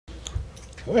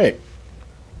All right.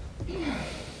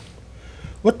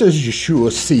 What does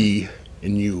Yahshua see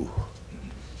in you?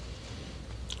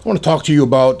 I want to talk to you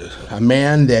about a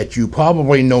man that you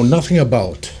probably know nothing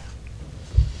about.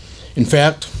 In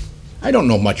fact, I don't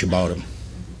know much about him.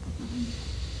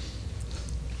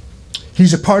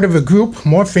 He's a part of a group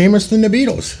more famous than the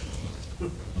Beatles.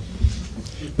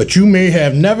 But you may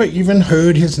have never even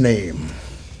heard his name.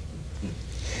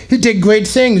 He did great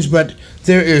things, but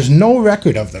there is no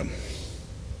record of them.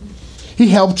 He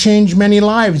helped change many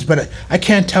lives, but I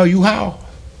can't tell you how.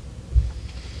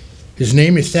 His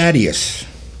name is Thaddeus.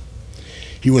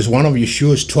 He was one of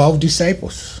Yeshua's 12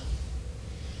 disciples.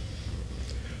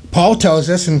 Paul tells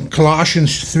us in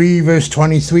Colossians 3, verse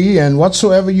 23, "And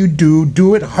whatsoever you do,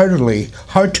 do it heartily,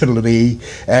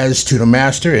 as to the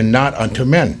master and not unto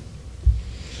men."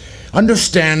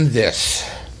 Understand this.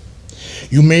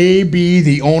 You may be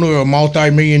the owner of a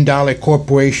multi-million-dollar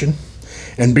corporation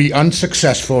and be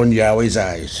unsuccessful in Yahweh's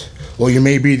eyes. Or you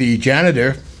may be the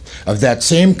janitor of that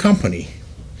same company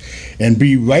and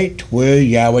be right where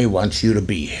Yahweh wants you to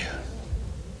be.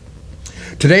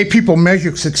 Today, people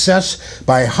measure success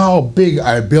by how big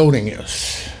our building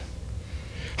is,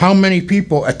 how many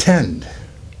people attend,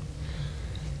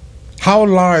 how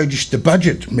large the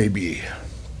budget may be,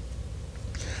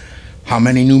 how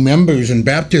many new members and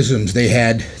baptisms they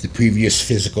had the previous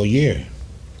physical year.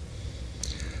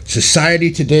 Society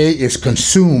today is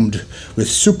consumed with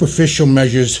superficial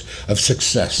measures of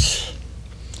success.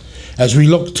 As we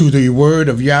look to the word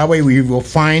of Yahweh, we will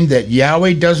find that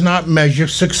Yahweh does not measure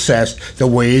success the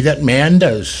way that man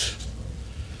does.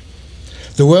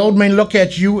 The world may look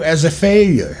at you as a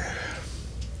failure,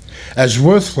 as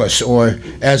worthless, or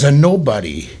as a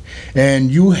nobody,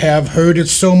 and you have heard it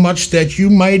so much that you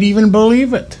might even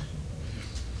believe it.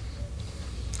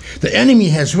 The enemy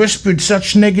has whispered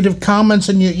such negative comments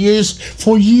in your ears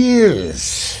for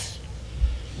years.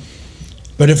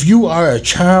 But if you are a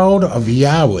child of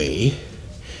Yahweh,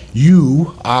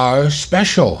 you are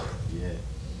special. Yeah.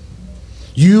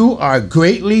 You are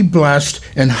greatly blessed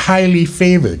and highly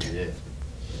favored. Yeah.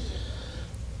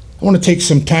 I want to take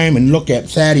some time and look at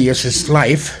Thaddeus'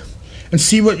 life and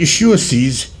see what Yahshua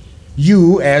sees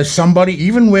you as somebody,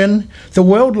 even when the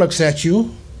world looks at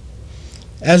you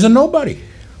as a nobody.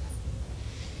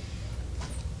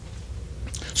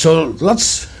 So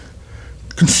let's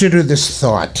consider this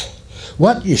thought.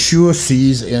 What Yahshua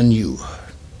sees in you.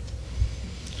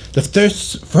 The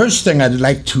first thing I'd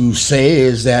like to say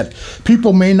is that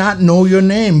people may not know your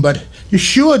name, but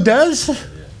Yahshua does.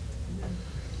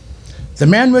 The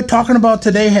man we're talking about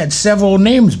today had several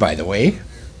names, by the way.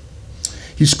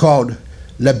 He's called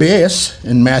Lebbaeus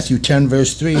in Matthew 10,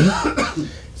 verse 3,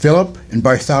 Philip and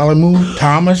Bartholomew,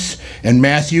 Thomas and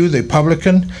Matthew the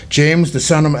publican, James the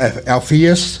son of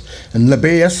Alphaeus, and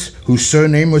Lebbaeus, whose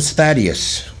surname was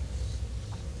Thaddeus.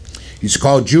 He's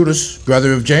called Judas,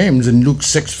 brother of James, in Luke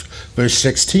 6, verse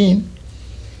 16.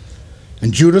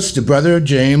 And Judas, the brother of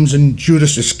James, and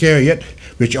Judas Iscariot,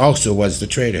 which also was the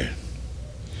traitor.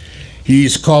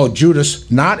 He's called Judas,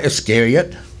 not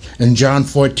Iscariot, in John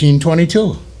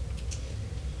 14:22.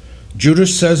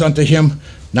 Judas says unto him,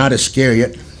 not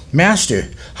Iscariot, Master,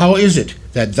 how is it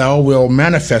that thou wilt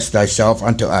manifest thyself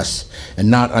unto us,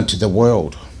 and not unto the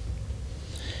world?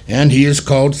 And he is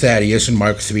called Thaddeus in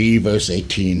Mark 3, verse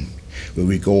 18. Where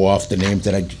we go off the names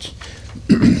that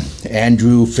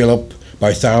Andrew, Philip,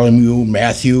 Bartholomew,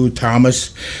 Matthew,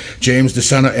 Thomas, James the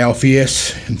son of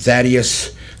Alphaeus, and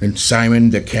Thaddeus, and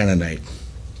Simon the Canaanite.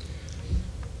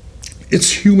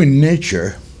 It's human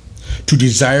nature to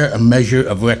desire a measure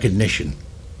of recognition.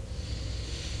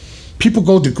 People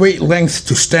go to great lengths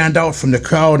to stand out from the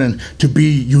crowd and to be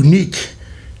unique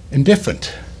and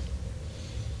different.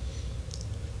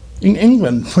 In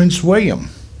England, Prince William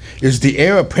is the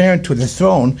heir apparent to the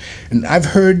throne, and I've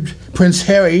heard Prince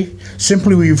Harry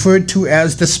simply referred to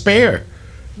as the spare.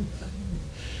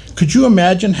 Could you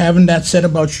imagine having that said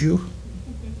about you?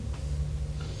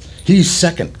 He's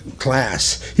second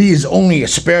class. He is only a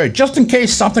spare, just in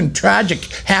case something tragic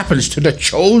happens to the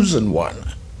chosen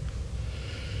one.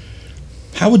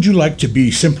 How would you like to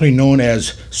be simply known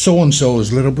as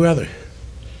so-and-so's little brother?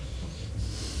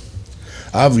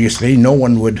 Obviously, no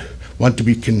one would want to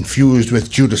be confused with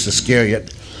Judas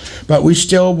Iscariot, but we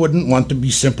still wouldn't want to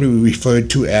be simply referred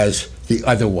to as the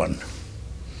other one.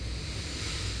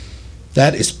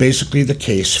 That is basically the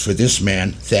case for this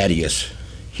man, Thaddeus.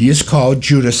 He is called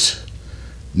Judas,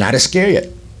 not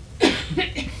Iscariot.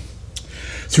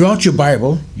 Throughout your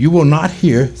Bible, you will not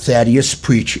hear Thaddeus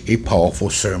preach a powerful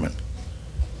sermon.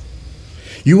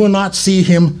 You will not see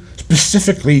him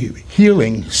specifically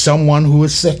healing someone who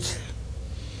is sick.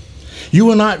 You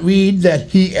will not read that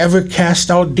he ever cast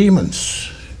out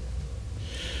demons,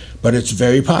 but it's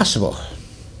very possible,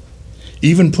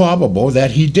 even probable,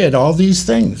 that he did all these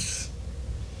things.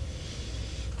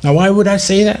 Now, why would I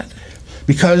say that?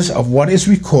 Because of what is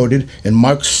recorded in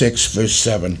Mark 6, verse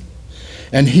 7.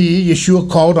 And he, Yahshua,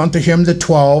 called unto him the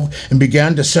 12, and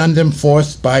began to send them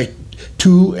forth by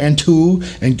two and two,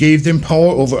 and gave them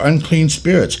power over unclean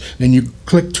spirits. Then you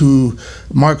click to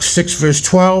Mark 6, verse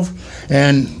 12,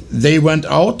 and they went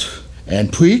out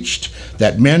and preached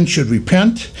that men should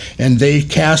repent, and they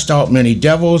cast out many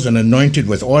devils, and anointed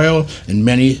with oil, and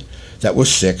many that were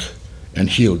sick, and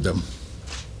healed them.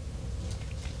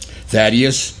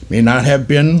 Thaddeus may not have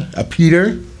been a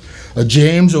Peter, a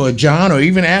James, or a John, or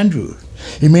even Andrew.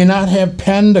 He may not have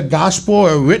penned a gospel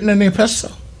or written an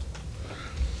epistle.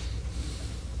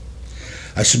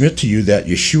 I submit to you that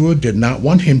Yahshua did not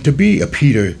want him to be a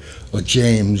Peter, or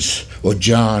James, or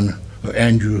John, or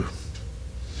Andrew.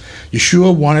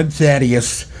 Yahshua wanted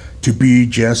Thaddeus to be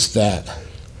just that,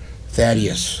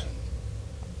 Thaddeus.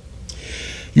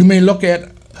 You may look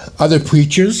at other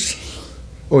preachers,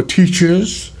 or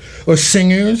teachers, or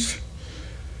singers,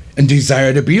 and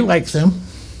desire to be like them.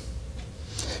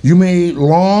 You may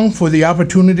long for the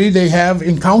opportunity they have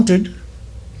encountered.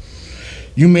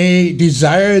 You may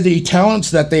desire the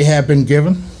talents that they have been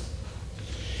given.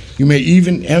 You may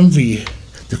even envy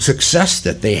the success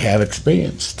that they have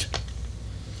experienced.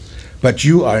 But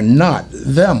you are not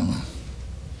them.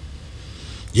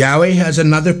 Yahweh has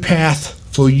another path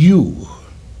for you.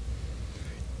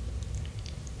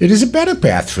 It is a better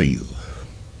path for you,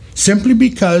 simply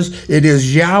because it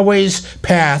is Yahweh's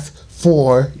path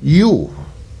for you.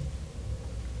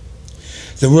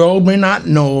 The world may not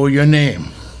know your name.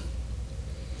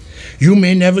 You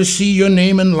may never see your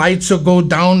name in lights or go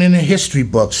down in the history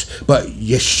books, but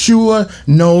Yahshua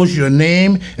knows your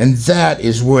name, and that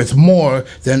is worth more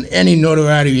than any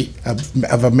notoriety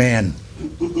of a man.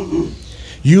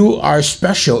 You are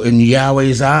special in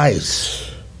Yahweh's eyes.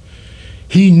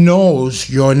 He knows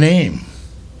your name.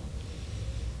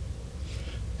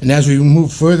 And as we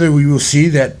move further, we will see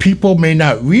that people may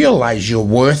not realize your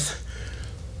worth,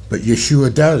 but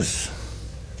Yahshua does.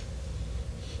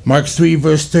 Mark 3,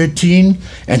 verse 13,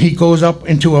 and he goes up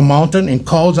into a mountain and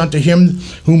calls unto him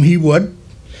whom he would,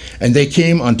 and they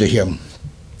came unto him.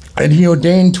 And he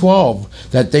ordained 12,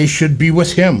 that they should be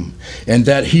with him, and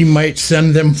that he might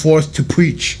send them forth to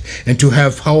preach, and to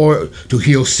have power to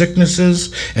heal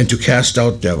sicknesses, and to cast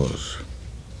out devils.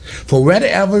 For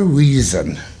whatever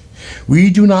reason, we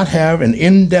do not have an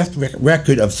in-depth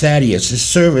record of Thaddeus'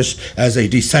 service as a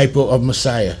disciple of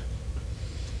Messiah.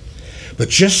 But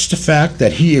just the fact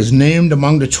that he is named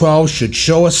among the 12 should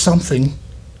show us something.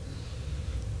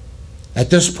 At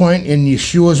this point in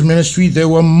Yeshua's ministry, there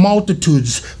were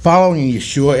multitudes following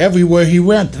Yeshua everywhere he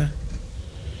went.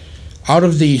 Out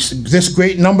of this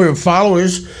great number of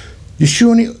followers,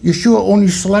 Yeshua only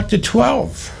selected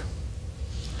 12.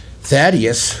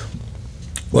 Thaddeus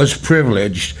was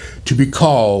privileged to be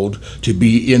called to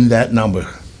be in that number.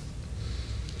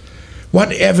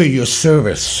 Whatever your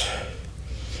service,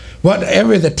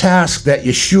 whatever the task that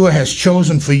Yeshua has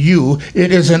chosen for you,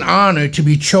 it is an honor to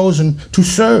be chosen to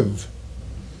serve.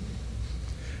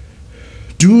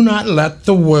 Do not let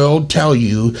the world tell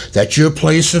you that your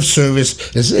place of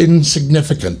service is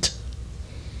insignificant.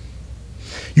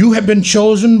 You have been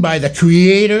chosen by the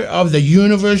Creator of the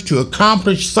universe to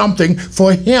accomplish something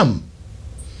for Him.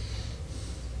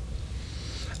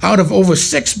 Out of over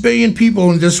 6 billion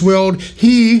people in this world,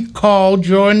 He called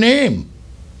your name.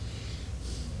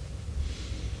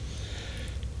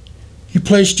 He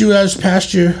placed you as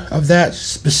pastor of that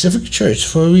specific church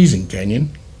for a reason,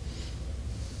 Kenyon.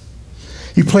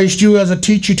 He placed you as a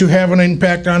teacher to have an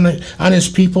impact on his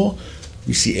people.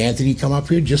 You see Anthony come up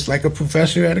here just like a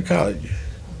professor at a college.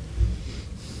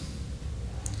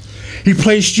 He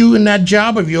placed you in that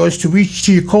job of yours to reach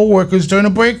to your co-workers during a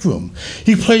break room.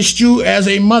 He placed you as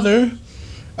a mother,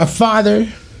 a father,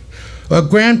 or a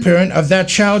grandparent of that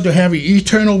child to have an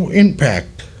eternal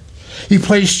impact. He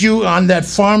placed you on that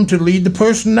farm to lead the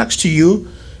person next to you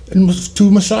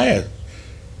to Messiah.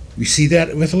 We see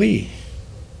that with Lee.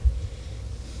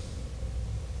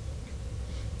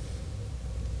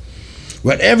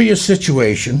 Whatever your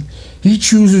situation, He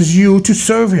chooses you to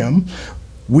serve Him.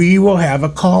 We will have a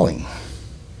calling.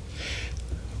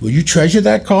 Will you treasure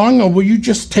that calling, or will you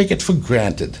just take it for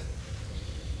granted?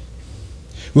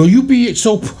 Will you be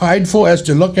so prideful as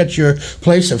to look at your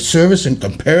place of service and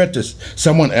compare it to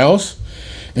someone else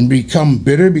and become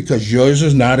bitter because yours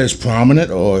is not as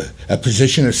prominent or a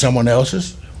position as someone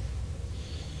else's?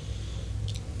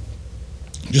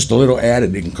 Just a little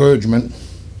added encouragement.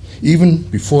 Even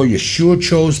before Yahshua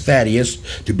chose Thaddeus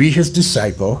to be his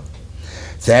disciple,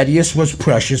 Thaddeus was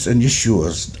precious in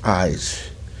Yahshua's eyes.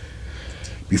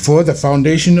 Before the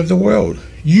foundation of the world,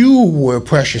 you were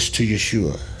precious to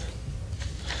Yahshua,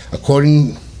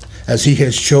 according as he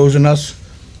has chosen us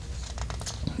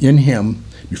in him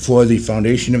before the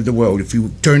foundation of the world. If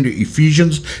you turn to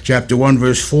Ephesians chapter 1,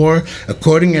 verse 4,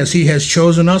 according as he has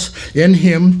chosen us in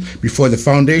him before the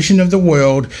foundation of the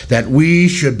world, that we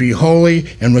should be holy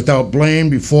and without blame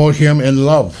before him in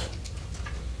love.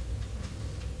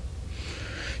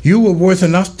 You were worth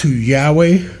enough to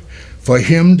Yahweh for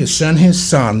him to send his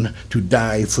son to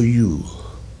die for you.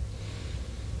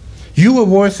 You were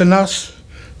worth enough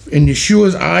in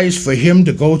Yeshua's eyes for him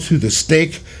to go to the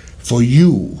stake for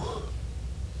you.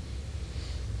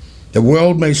 The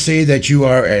world may say that you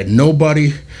are a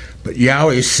nobody, but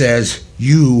Yahweh says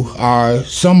you are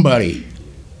somebody.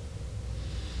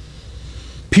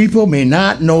 People may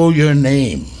not know your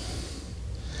name,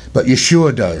 but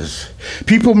Yahshua does.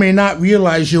 People may not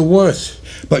realize your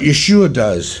worth, but Yahshua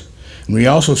does. And we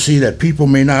also see that people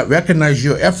may not recognize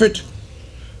your effort,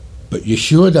 but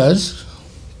Yahshua does.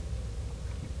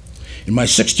 In my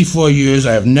 64 years,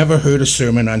 I have never heard a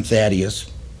sermon on Thaddeus.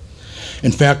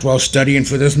 In fact, while studying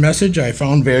for this message, I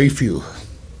found very few.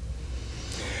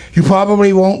 You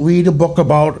probably won't read a book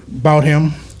about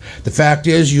him. The fact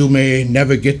is, you may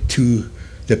never get to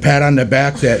the pat on the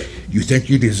back that you think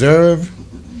you deserve.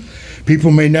 People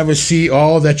may never see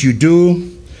all that you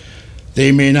do.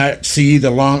 They may not see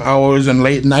the long hours and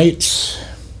late nights.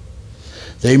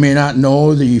 They may not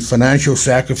know the financial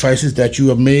sacrifices that you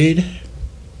have made.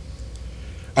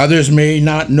 Others may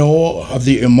not know of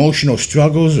the emotional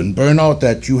struggles and burnout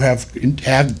that you have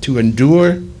had to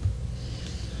endure.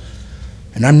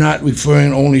 And I'm not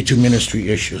referring only to ministry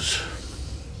issues.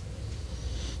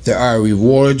 There are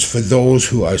rewards for those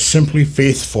who are simply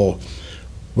faithful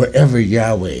wherever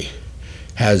Yahweh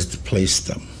has placed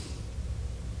them.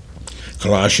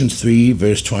 Colossians 3,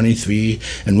 verse 23,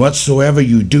 and whatsoever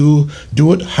you do,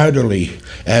 do it heartily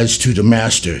as to the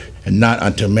master, and not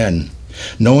unto men,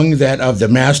 knowing that of the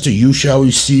master you shall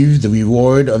receive the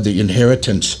reward of the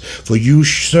inheritance, for you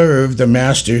serve the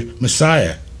master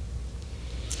Messiah.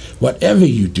 Whatever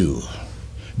you do,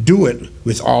 do it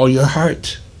with all your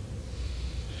heart.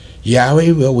 Yahweh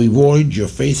will reward your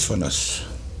faithfulness.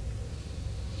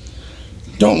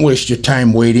 Don't waste your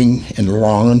time waiting and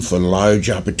longing for large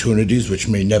opportunities which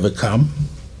may never come,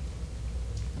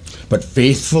 but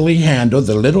faithfully handle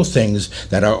the little things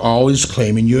that are always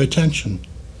claiming your attention.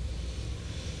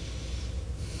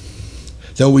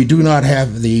 Though we do not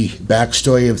have the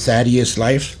backstory of Thaddeus'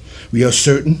 life, we are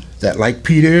certain that like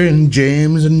Peter and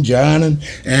James and John and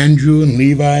Andrew and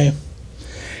Levi,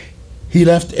 he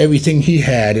left everything he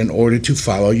had in order to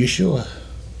follow Yahshua.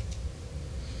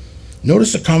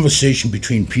 Notice the conversation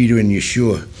between Peter and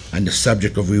Yahshua on the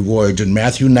subject of rewards in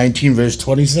Matthew 19, verse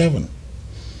 27.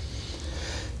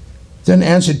 Then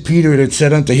answered Peter and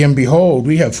said unto him, Behold,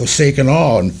 we have forsaken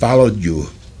all and followed you.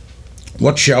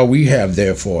 What shall we have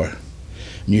therefore?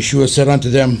 And Yahshua said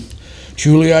unto them,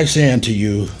 Truly I say unto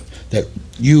you, that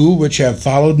you which have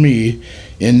followed me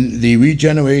in the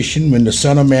regeneration, when the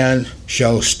Son of Man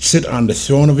shall sit on the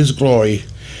throne of his glory,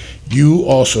 you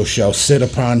also shall sit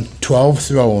upon 12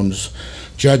 thrones,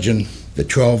 judging the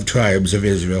 12 tribes of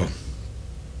Israel.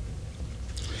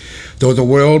 Though the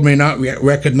world may not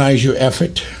recognize your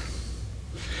effort,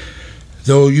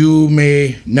 though you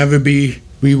may never be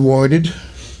rewarded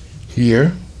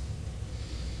here,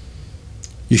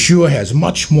 Yahshua has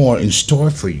much more in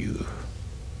store for you.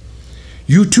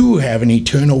 You too have an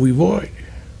eternal reward.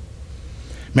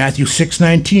 Matthew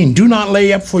 6:19, do not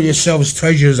lay up for yourselves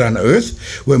treasures on earth,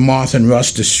 where moth and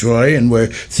rust destroy, and where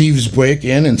thieves break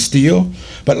in and steal,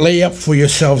 but lay up for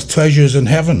yourselves treasures in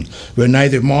heaven, where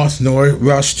neither moth nor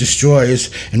rust destroys,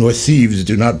 and where thieves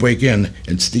do not break in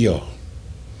and steal.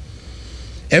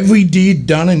 Every deed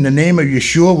done in the name of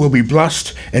Yahshua will be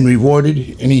blessed and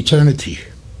rewarded in eternity.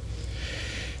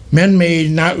 Men may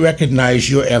not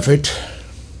recognize your effort,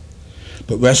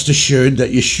 but rest assured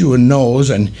that Yahshua knows,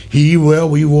 and he will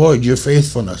reward your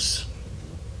faithfulness.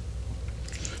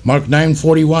 Mark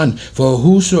 9:41, for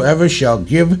whosoever shall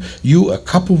give you a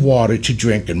cup of water to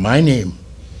drink in my name,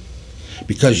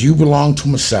 because you belong to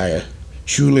Messiah,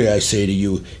 truly I say to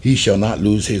you, he shall not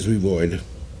lose his reward.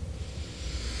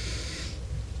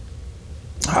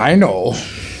 I know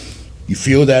you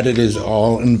feel that it is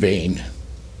all in vain.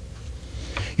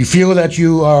 You feel that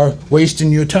you are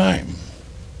wasting your time.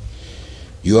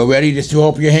 You are ready to throw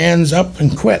up your hands up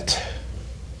and quit.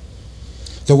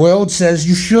 The world says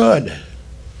you should.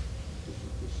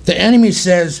 The enemy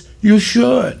says you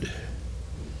should.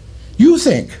 You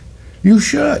think you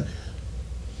should.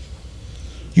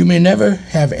 You may never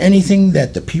have anything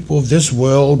that the people of this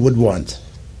world would want.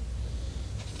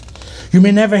 You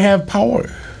may never have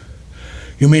power.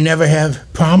 You may never have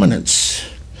prominence.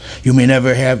 You may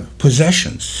never have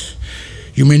possessions.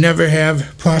 You may never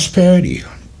have prosperity.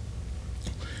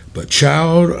 But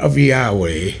child of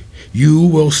Yahweh, you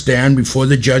will stand before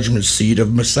the judgment seat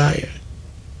of Messiah.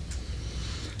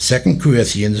 2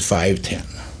 Corinthians 5:10.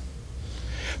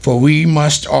 For we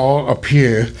must all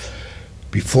appear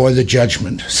before the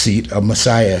judgment seat of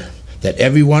Messiah, that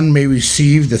everyone may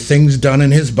receive the things done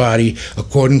in his body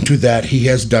according to that he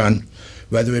has done,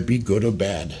 whether it be good or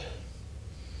bad.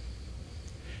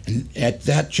 And at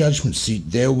that judgment seat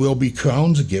there will be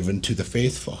crowns given to the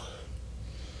faithful.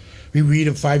 We read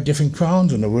of 5 different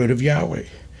crowns in the word of Yahweh.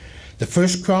 The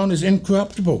first crown is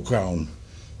incorruptible crown,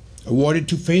 awarded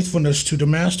to faithfulness to the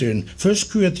master in 1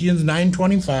 Corinthians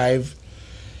 9:25.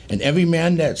 And every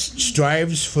man that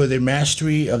strives for the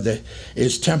mastery of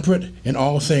is temperate in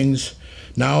all things.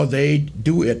 Now they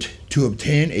do it to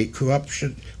obtain a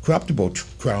corruptible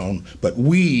crown, but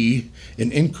we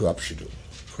an incorruptible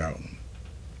crown.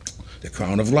 The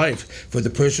crown of life for the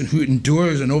person who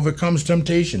endures and overcomes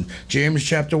temptation. James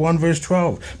chapter 1 verse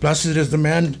 12. Blessed is the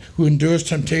man who endures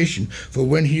temptation, for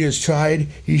when he is tried,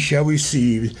 he shall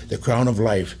receive the crown of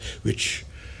life, which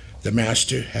the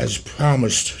master has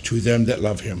promised to them that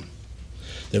love him.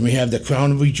 Then we have the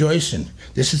crown of rejoicing.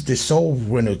 This is the soul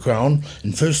winner crown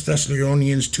in 1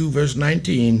 Thessalonians 2 verse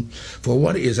 19. For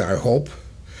what is our hope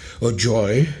or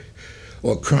joy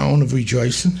or crown of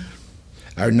rejoicing?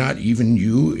 Are not even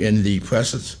you in the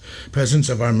presence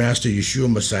of our Master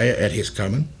Yahshua Messiah at his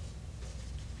coming?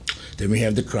 Then we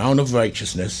have the crown of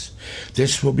righteousness.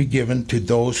 This will be given to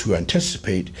those who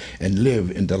anticipate and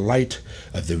live in the light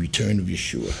of the return of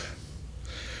Yahshua.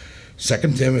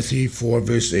 2 Timothy 4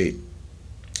 verse 8.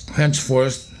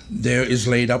 Henceforth there is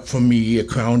laid up for me a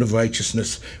crown of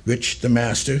righteousness, which the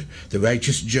Master, the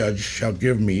righteous judge, shall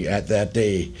give me at that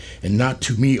day, and not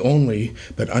to me only,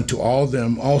 but unto all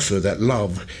them also that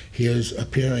love his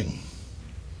appearing.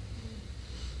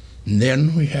 And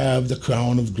then we have the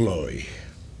crown of glory.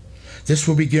 This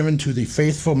will be given to the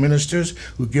faithful ministers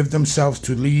who give themselves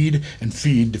to lead and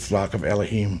feed the flock of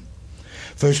Elohim.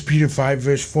 1 Peter 5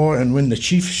 verse 4, and when the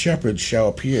chief shepherd shall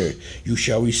appear, you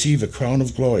shall receive a crown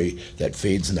of glory that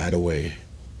fades not away.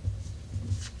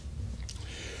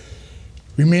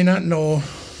 We may not know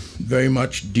very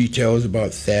much details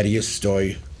about Thaddeus'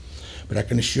 story, but I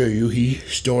can assure you he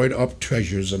stored up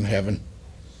treasures in heaven.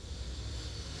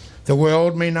 The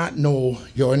world may not know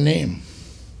your name.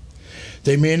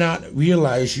 They may not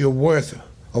realize your worth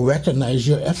or recognize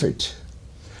your effort,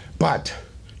 but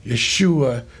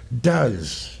Yahshua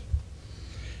does.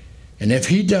 And if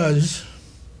he does,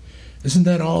 isn't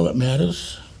that all that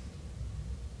matters?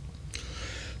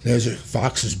 There's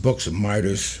Fox's Books of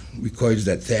Martyrs records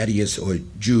that Thaddeus, or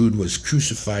Jude, was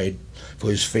crucified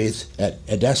for his faith at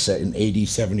Edessa in AD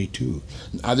 72.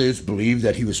 And others believe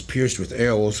that he was pierced with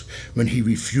arrows when he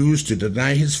refused to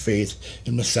deny his faith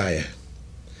in Messiah.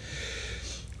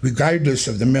 Regardless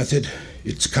of the method,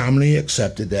 it's commonly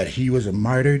accepted that he was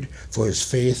martyred for his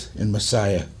faith in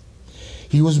Messiah.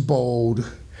 He was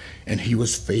bold and he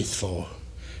was faithful.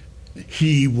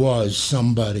 He was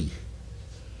somebody.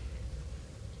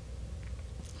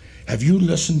 Have you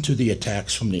listened to the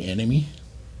attacks from the enemy?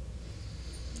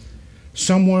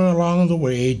 Somewhere along the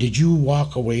way, did you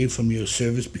walk away from your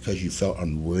service because you felt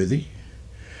unworthy?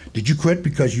 Did you quit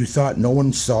because you thought no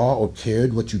one saw or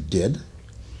cared what you did?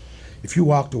 If you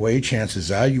walked away,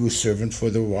 chances are you were serving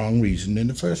for the wrong reason in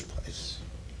the first place.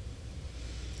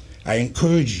 I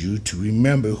encourage you to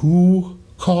remember who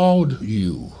called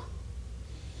you,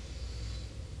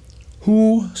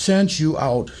 who sent you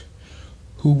out,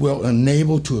 who will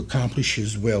enable to accomplish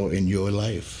his will in your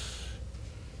life.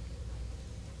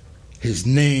 His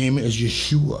name is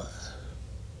Yahshua.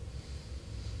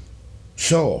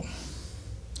 So,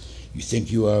 you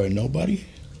think you are a nobody?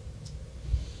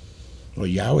 Well,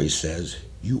 Yahweh says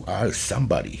you are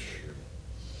somebody.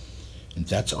 And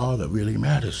that's all that really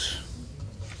matters.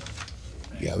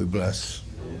 Yahweh bless.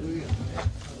 Hallelujah.